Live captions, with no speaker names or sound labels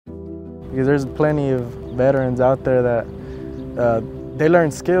because there's plenty of veterans out there that they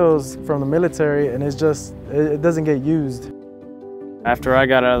learn skills from the military, and it doesn't get used. After I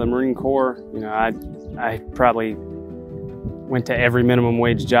got out of the Marine Corps, I probably went to every minimum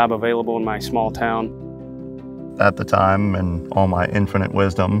wage job available in my small town. At the time, and all my infinite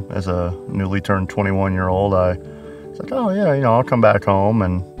wisdom as a newly turned 21-year-old, I was like, oh yeah, I'll come back home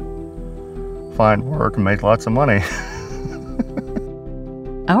and find work and make lots of money.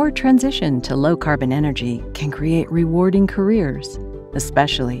 Our transition to low-carbon energy can create rewarding careers,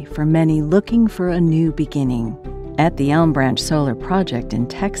 especially for many looking for a new beginning. At the Elm Branch Solar Project in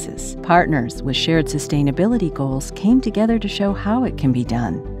Texas, partners with shared sustainability goals came together to show how it can be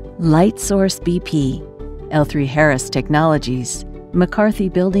done. Lightsource BP, L3Harris Technologies, McCarthy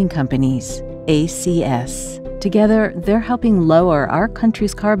Building Companies, ACS. Together, they're helping lower our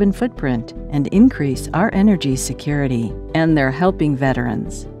country's carbon footprint and increase our energy security. And they're helping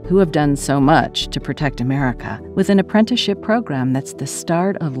veterans who have done so much to protect America with an apprenticeship program that's the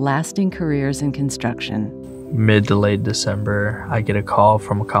start of lasting careers in construction. Mid to late December, I get a call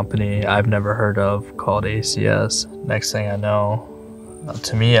from a company I've never heard of called ACS. Next thing I know,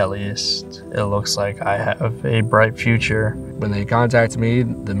 to me at least, it looks like I have a bright future. When they contacted me,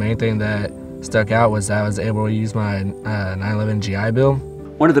 the main thing that stuck out was that I was able to use my 9/11 GI Bill.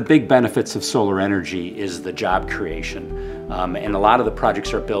 One of the big benefits of solar energy is the job creation. And a lot of the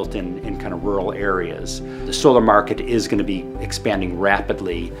projects are built in kind of rural areas. The solar market is going to be expanding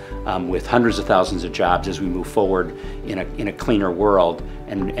rapidly with hundreds of thousands of jobs as we move forward in a cleaner world.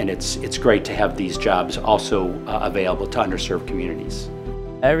 And it's great to have these jobs also available to underserved communities.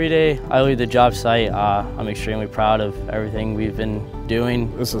 Every day I leave the job site, I'm extremely proud of everything we've been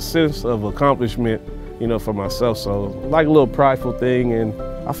doing. It's a sense of accomplishment, for myself, so like a little prideful thing, and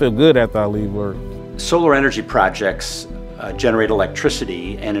I feel good after I leave work. Solar energy projects generate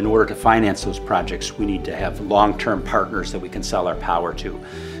electricity, and in order to finance those projects, we need to have long-term partners that we can sell our power to.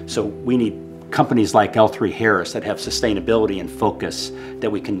 So we need companies like L3Harris that have sustainability and focus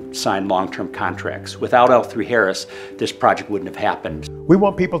that we can sign long-term contracts. Without L3Harris, this project wouldn't have happened. We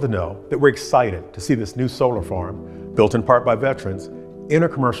want people to know that we're excited to see this new solar farm, built in part by veterans, in a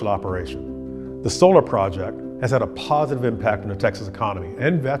commercial operation. The solar project has had a positive impact on the Texas economy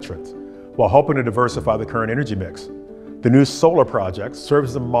and veterans while helping to diversify the current energy mix. The new solar project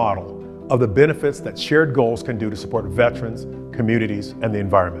serves as a model of the benefits that shared goals can do to support veterans, communities, and the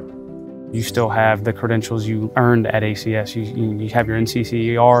environment. You still have the credentials you earned at ACS. You have your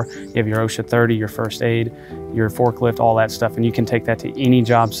NCCER, you have your OSHA 30, your first aid, your forklift, all that stuff, and you can take that to any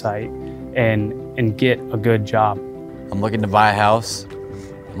job site and get a good job. I'm looking to buy a house.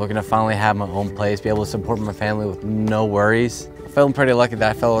 I'm looking to finally have my own place, be able to support my family with no worries. I'm feeling pretty lucky that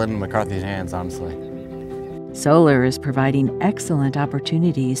I fell in McCarthy's hands, honestly. Solar is providing excellent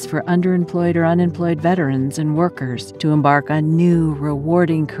opportunities for underemployed or unemployed veterans and workers to embark on new,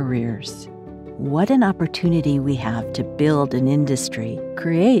 rewarding careers. What an opportunity we have to build an industry,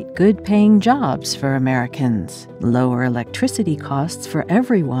 create good-paying jobs for Americans, lower electricity costs for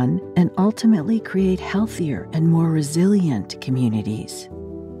everyone, and ultimately create healthier and more resilient communities.